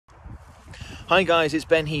Hi guys, it's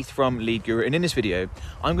Ben Heath from Lead Guru, and in this video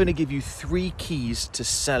I'm going to give you 3 keys to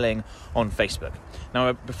selling on Facebook.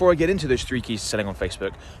 Now before I get into those 3 keys to selling on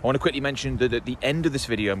Facebook, I want to quickly mention that at the end of this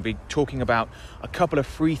video I'm going to be talking about a couple of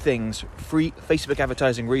free Facebook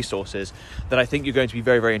advertising resources that I think you're going to be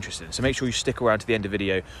very, very interested in. So make sure you stick around to the end of the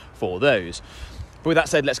video for those. But with that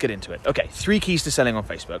said, let's get into it. Okay, 3 keys to selling on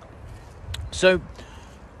Facebook. So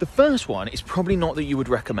the first one is probably not that you would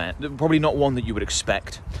recommend, probably not one that you would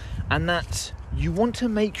expect, and that you want to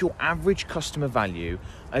make your average customer value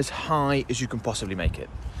as high as you can possibly make it.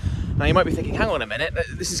 Now you might be thinking, hang on a minute,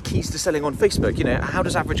 this is keys to selling on Facebook. You know, how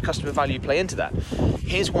does average customer value play into that?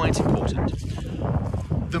 Here's why it's important.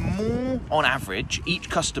 The more on average each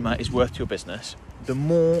customer is worth to your business, the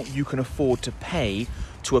more you can afford to pay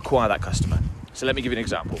to acquire that customer. So let me give you an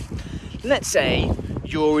example. Let's say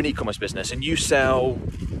you're an e-commerce business and you sell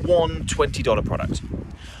one $20 product,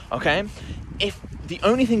 okay? If the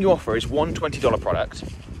only thing you offer is one $20 product,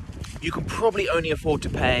 you can probably only afford to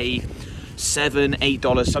pay $7,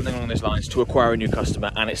 $8, something along those lines, to acquire a new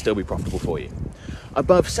customer and it still be profitable for you.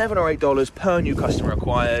 Above $7 or $8 per new customer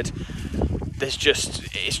acquired, it's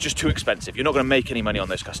just too expensive. You're not going to make any money on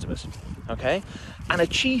those customers, okay? And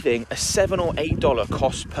achieving a $7 or $8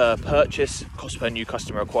 cost per purchase, cost per new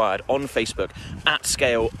customer acquired on Facebook at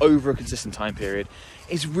scale over a consistent time period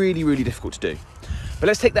is really, really difficult to do. But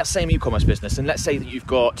let's take that same e-commerce business and let's say that you've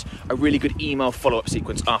got a really good email follow-up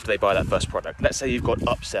sequence after they buy that first product. Let's say you've got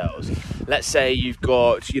upsells. Let's say you've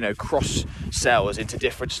got, cross sells into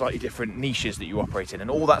slightly different niches that you operate in and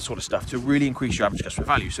all that sort of stuff to really increase your average customer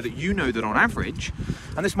value, so that you know that on average,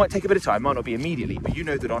 and this might take a bit of time, might not be immediately, but you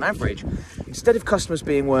know that on average, instead of customers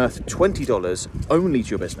being worth $20 only to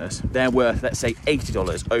your business, they're worth, let's say,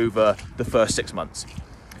 $80 over the first 6 months.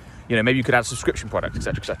 Maybe you could add a subscription product,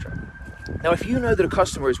 etc., etc. Now, if you know that a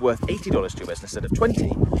customer is worth $80 to your business instead of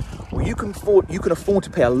 $20, well, you can afford to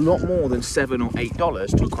pay a lot more than $7 or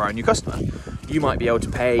 $8 to acquire a new customer. You might be able to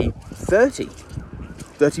pay $30,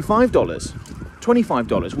 $35,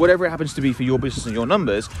 $25, whatever it happens to be for your business and your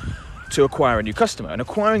numbers, to acquire a new customer. And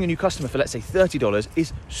acquiring a new customer for, let's say, $30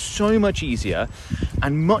 is so much easier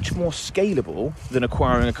and much more scalable than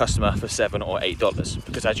acquiring a customer for $7 or $8,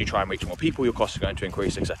 because as you try and reach more people, your costs are going to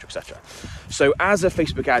increase, etc., etc. So as a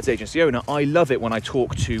Facebook ads agency owner, I love it when I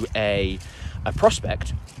talk to a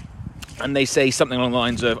prospect and they say something along the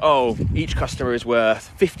lines of, oh, each customer is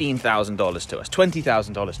worth $15,000 to us,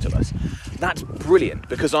 $20,000 to us. That's brilliant,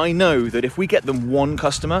 because I know that if we get them one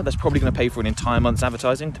customer, that's probably going to pay for an entire month's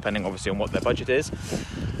advertising, depending obviously on what their budget is.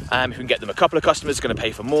 If we can get them a couple of customers, it's going to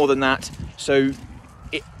pay for more than that. So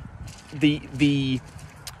the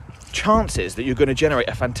chances that you're going to generate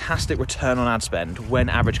a fantastic return on ad spend when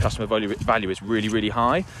average customer value is really, really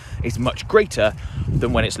high is much greater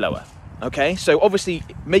than when it's lower. Okay, so obviously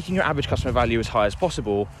making your average customer value as high as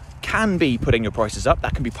possible can be putting your prices up.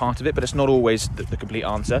 That can be part of it, but it's not always the complete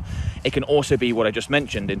answer. It can also be what I just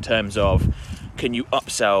mentioned in terms of, can you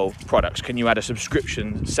upsell products? Can you add a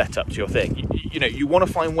subscription setup to your thing? You want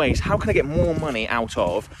to find ways, how can I get more money out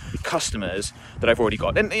of customers that I've already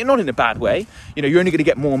got? And not in a bad way. You're only going to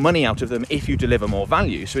get more money out of them if you deliver more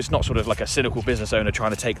value. So it's not sort of like a cynical business owner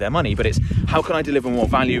trying to take their money, but it's how can I deliver more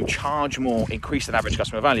value, charge more, increase that average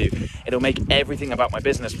customer value? It'll make everything about my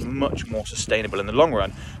business much more sustainable in the long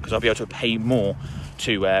run, because I'll be able to pay more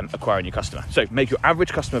to acquire a new customer. So make your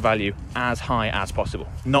average customer value as high as possible.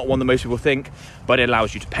 Not one that most people think, but it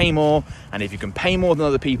allows you to pay more. And if you can pay more than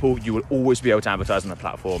other people, you will always be able to advertise on the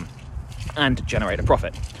platform and generate a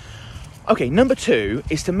profit. Okay, number 2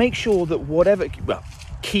 is to make sure that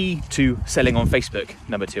key to selling on Facebook,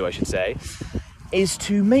 number 2, I should say, is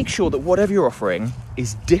to make sure that whatever you're offering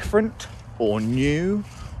is different or new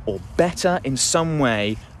or better in some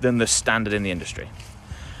way than the standard in the industry.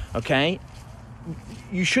 Okay?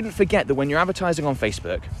 You shouldn't forget that when you're advertising on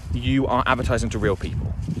Facebook, you are advertising to real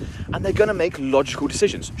people. And they're going to make logical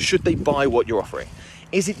decisions. Should they buy what you're offering?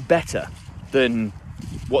 Is it better than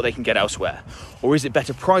what they can get elsewhere? Or is it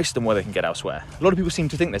better priced than what they can get elsewhere? A lot of people seem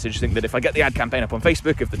to think this. They just think that if I get the ad campaign up on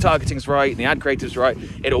Facebook, if the targeting's right and the ad creative's right,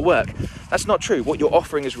 it'll work. That's not true. What you're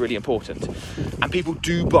offering is really important. And people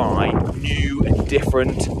do buy new and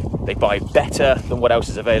different. They buy better than what else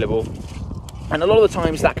is available. And a lot of the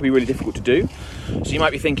times that can be really difficult to do. So you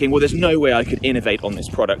might be thinking, well, there's no way I could innovate on this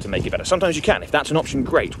product and make it better. Sometimes you can. If that's an option,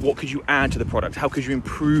 great. What could you add to the product? How could you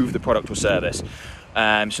improve the product or service?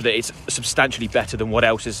 so that it's substantially better than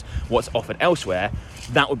what's offered elsewhere,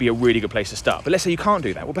 that would be a really good place to start. But let's say you can't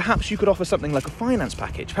do that. Well, perhaps you could offer something like a finance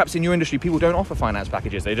package. Perhaps in your industry, people don't offer finance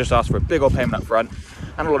packages. They just ask for a big old payment up front,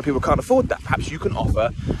 and a lot of people can't afford that. Perhaps you can offer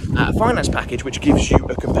a finance package which gives you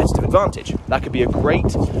a competitive advantage. That could be a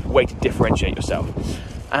great way to differentiate yourself.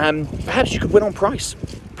 Perhaps you could win on price.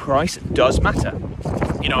 Price does matter.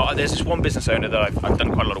 You know, there's this one business owner that I've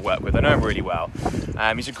done quite a lot of work with. I know him really well.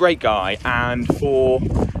 He's a great guy, and for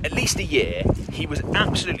at least a year, he was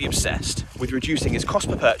absolutely obsessed with reducing his cost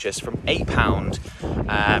per purchase from £8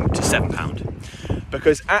 to £7.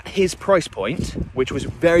 Because at his price point, which was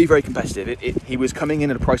very, very competitive, he was coming in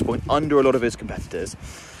at a price point under a lot of his competitors,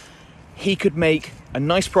 he could make a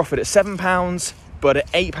nice profit at £7, but at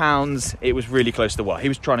 £8, it was really close to what? He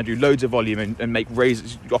was trying to do loads of volume and make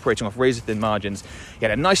operating off razor thin margins. He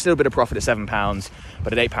had a nice little bit of profit at £7,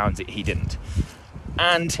 but at £8 he didn't.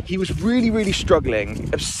 And he was really, really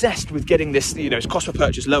struggling, obsessed with getting this, you know, his cost per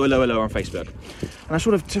purchase lower on Facebook. And I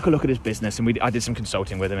sort of took a look at his business, and I did some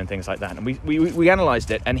consulting with him and things like that. And we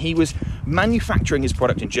analysed it, and he was manufacturing his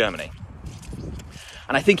product in Germany.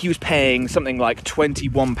 And I think he was paying something like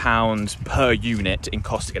 £21 per unit in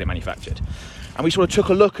cost to get it manufactured. And we sort of took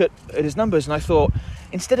a look at his numbers, and I thought,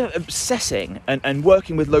 instead of obsessing and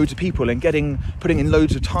working with loads of people and putting in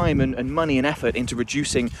loads of time and money and effort into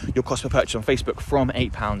reducing your cost per purchase on Facebook from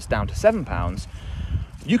 £8 down to £7,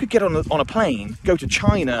 you could get on a plane, go to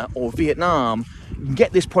China or Vietnam,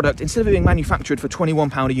 get this product, instead of it being manufactured for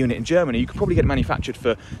 £21 a unit in Germany, you could probably get it manufactured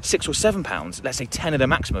for £6 or £7, let's say 10 at a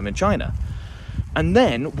maximum in China. And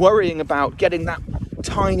then worrying about getting that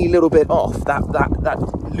tiny little bit off, that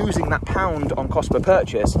losing that pound on cost per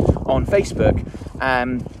purchase on Facebook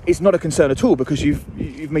is not a concern at all, because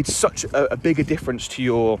you've made such a bigger difference to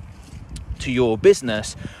your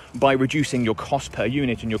business by reducing your cost per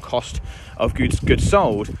unit and your cost of goods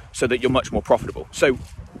sold, so that you're much more profitable. So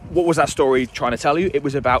what was that story trying to tell you? It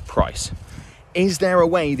was about price. Is there a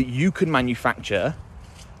way that you can manufacture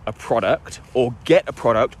a product or get a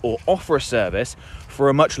product or offer a service for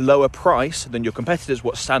a much lower price than your competitors,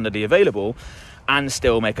 what's standardly available, and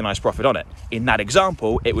still make a nice profit on it? In that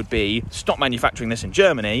example, it would be stop manufacturing this in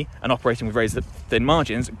Germany and operating with razor thin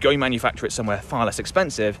margins, go manufacture it somewhere far less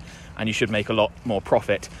expensive, and you should make a lot more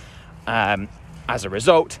profit as a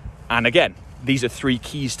result. And again, these are 3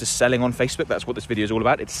 keys to selling on Facebook. That's what this video is all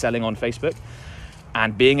about. It's selling on Facebook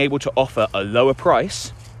and being able to offer a lower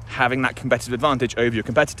price. Having that competitive advantage over your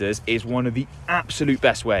competitors is one of the absolute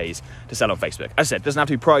best ways to sell on Facebook. As I said, it doesn't have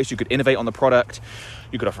to be price. You could innovate on the product.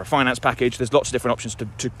 You could offer a finance package. There's lots of different options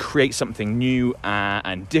to create something new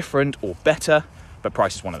and different or better, but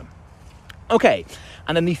price is one of them. Okay,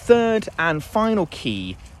 and then the third and final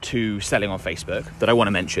key to selling on Facebook that I want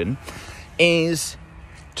to mention is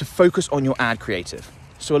to focus on your ad creative.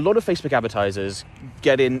 So a lot of Facebook advertisers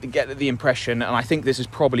get the impression, and I think this is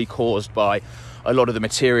probably caused by a lot of the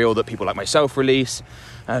material that people like myself release.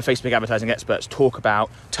 Facebook advertising experts talk about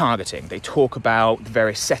targeting. They talk about the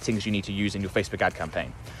various settings you need to use in your Facebook ad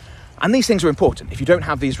campaign. And these things are important. If you don't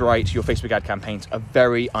have these right, your Facebook ad campaigns are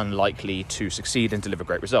very unlikely to succeed and deliver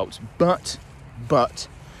great results. But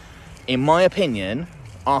in my opinion,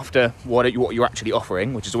 after what you're actually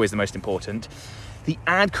offering, which is always the most important, the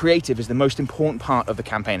ad creative is the most important part of the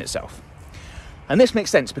campaign itself. And this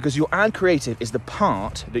makes sense because your ad creative is the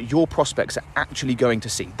part that your prospects are actually going to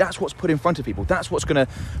see. That's what's put in front of people. That's what's going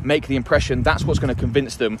to make the impression. That's what's going to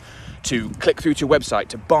convince them to click through to your website,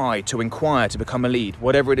 to buy, to inquire, to become a lead,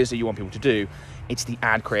 whatever it is that you want people to do. It's the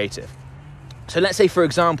ad creative. So let's say, for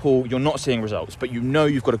example, you're not seeing results, but you know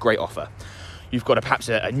you've got a great offer. You've got perhaps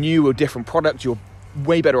a new or different product. You're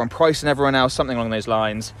way better on price than everyone else, something along those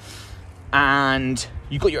lines. And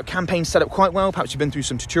you've got your campaign set up quite well. Perhaps you've been through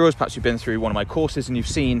some tutorials, perhaps you've been through one of my courses and you've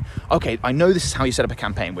seen, okay, I know this is how you set up a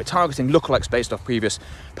campaign. We're targeting lookalikes based off previous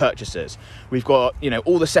purchases. We've got,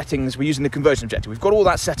 all the settings, we're using the conversion objective. We've got all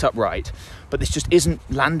that set up right, but this just isn't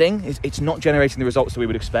landing. It's not generating the results that we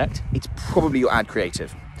would expect. It's probably your ad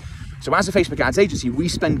creative. So as a Facebook ads agency, we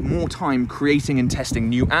spend more time creating and testing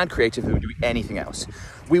new ad creative than we do anything else.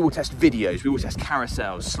 We will test videos, we will test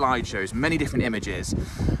carousels, slideshows, many different images,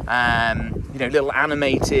 little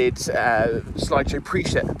animated slideshow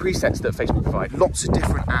presets that Facebook provide, lots of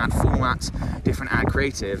different ad formats, different ad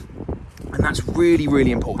creative, and that's really,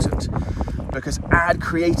 really important because ad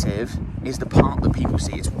creative is the part that people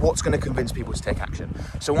see. It's what's going to convince people to take action.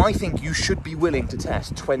 So I think you should be willing to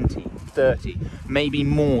test 20, 30, maybe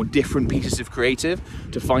more different pieces of creative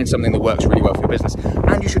to find something that works really well for your business.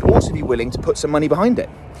 And you should also be willing to put some money behind it.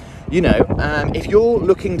 You know, if you're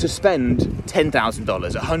looking to spend $10,000,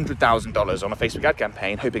 $100,000 on a Facebook ad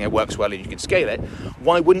campaign, hoping it works well and you can scale it,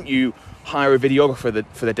 why wouldn't you hire a videographer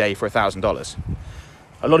for the day for $1,000?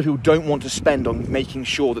 A lot of people don't want to spend on making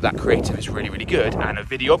sure that that creative is really, really good, and a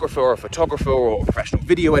videographer or a photographer or a professional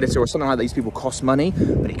video editor or something like that, these people cost money,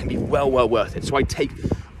 but it can be well worth it. So I take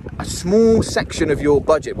a small section of your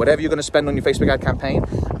budget, whatever you're going to spend on your Facebook ad campaign,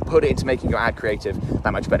 and put it into making your ad creative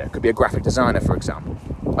that much better. It could be a graphic designer, for example.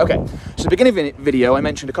 Okay, so the beginning of the video, I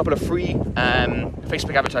mentioned a couple of free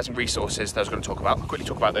Facebook advertising resources that I was going to talk about. I'll quickly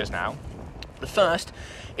talk about those now. The first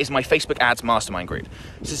is my Facebook Ads Mastermind group.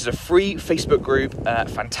 This is a free Facebook group,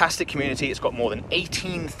 fantastic community. It's got more than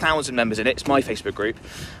 18,000 members in it. It's my Facebook group.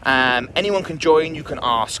 Anyone can join. You can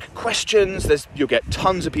ask questions. You'll get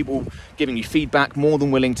tons of people giving you feedback, more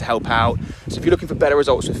than willing to help out. So if you're looking for better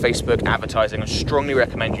results with Facebook advertising, I strongly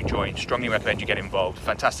recommend you join, strongly recommend you get involved.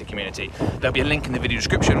 Fantastic community. There'll be a link in the video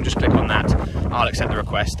description. Just click on that. I'll accept the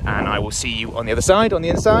request and I will see you on the other side, on the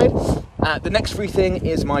inside. The next free thing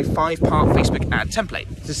is my 5-part Facebook ad template.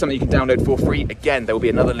 This is something you can download for free. Again, there will be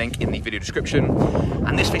another link in the video description.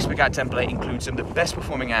 And this Facebook ad template includes some of the best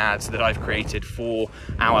performing ads that I've created for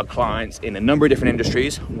our clients in a number of different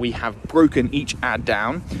industries. We have broken each ad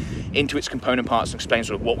down into its component parts and explain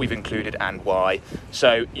sort of what we've included and why.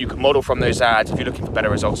 So you can model from those ads. If you're looking for better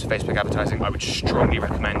results with Facebook advertising, I would strongly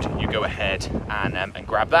recommend you go ahead and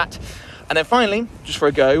grab that. And then finally, just for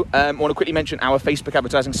a go, I want to quickly mention our Facebook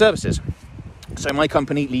advertising services. So my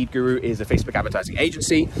company, Lead Guru, is a Facebook advertising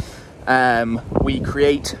agency. We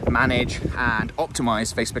create, manage, and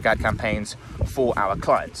optimize Facebook ad campaigns for our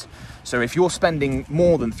clients. So if you're spending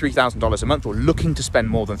more than $3,000 a month or looking to spend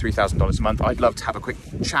more than $3,000 a month, I'd love to have a quick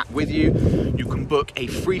chat with you. You can book a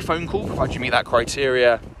free phone call, provided you meet that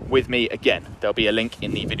criteria, with me. Again, there'll be a link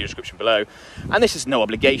in the video description below. And this is no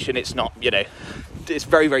obligation. It's not, you know, it's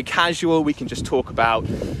very casual. We can just talk about,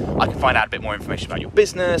 I can find out a bit more information about your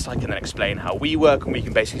business. I can then explain how we work, and we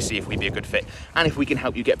can basically see if we'd be a good fit and if we can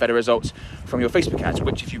help you get better results from your Facebook ads,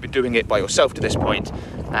 which if you've been doing it by yourself to this point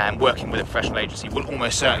and working with a professional agency will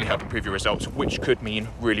almost certainly help improve your results, which could mean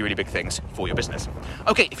really big things for your business.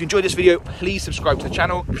 Okay, if you enjoyed this video, please subscribe to the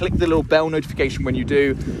channel, click the little bell notification when you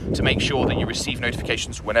do to make sure that you receive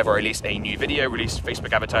notifications whenever I release a new video, release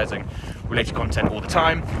Facebook advertising related content all the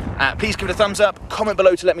time. Please give it a thumbs up, comment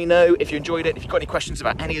below to let me know if you enjoyed it. If you've got any questions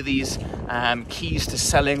about any of these keys to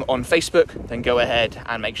selling on Facebook, then go ahead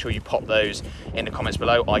and make sure you pop those in the comments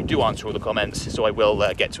below. I do answer all the comments, so I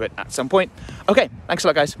will get to it at some point. Okay, thanks a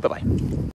lot guys, bye-bye.